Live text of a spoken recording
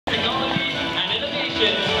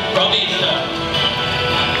from Acer.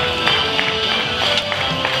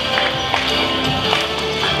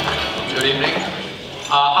 Good evening.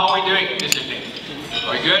 How are we doing this evening?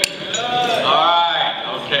 Are we good?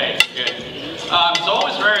 Alright, okay, good. It's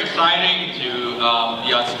always very exciting to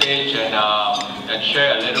be on stage and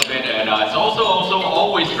share a little bit, and it's also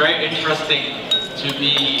always very interesting to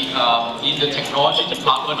be in the technology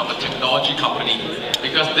department of a technology company,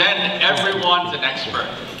 because then everyone's an expert,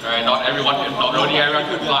 right? Not only everyone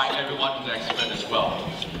can fly, everyone's an expert as well.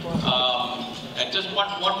 And just one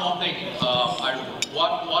more thing,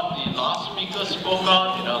 what the last speaker spoke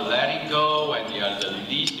on, letting go and the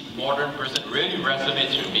least important person really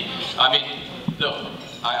resonates with me. I mean, look,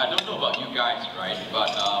 I don't know about you guys, right?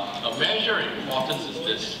 But a measure of importance is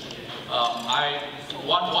this.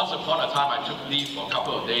 Once upon a time, I took leave for a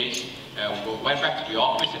couple of days and went back to the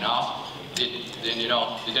office and asked, did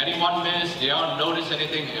anyone miss? Did anyone notice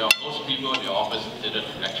anything? Most people in the office didn't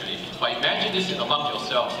actually. But imagine this among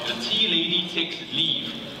yourselves. The tea lady takes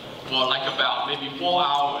leave for like about maybe 4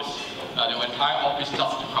 hours. The entire office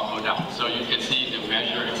starts to crumble down. So you can see the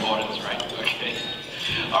measure of importance, right? Okay.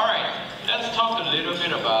 All right. Let's talk a little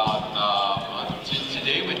bit about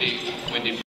today when they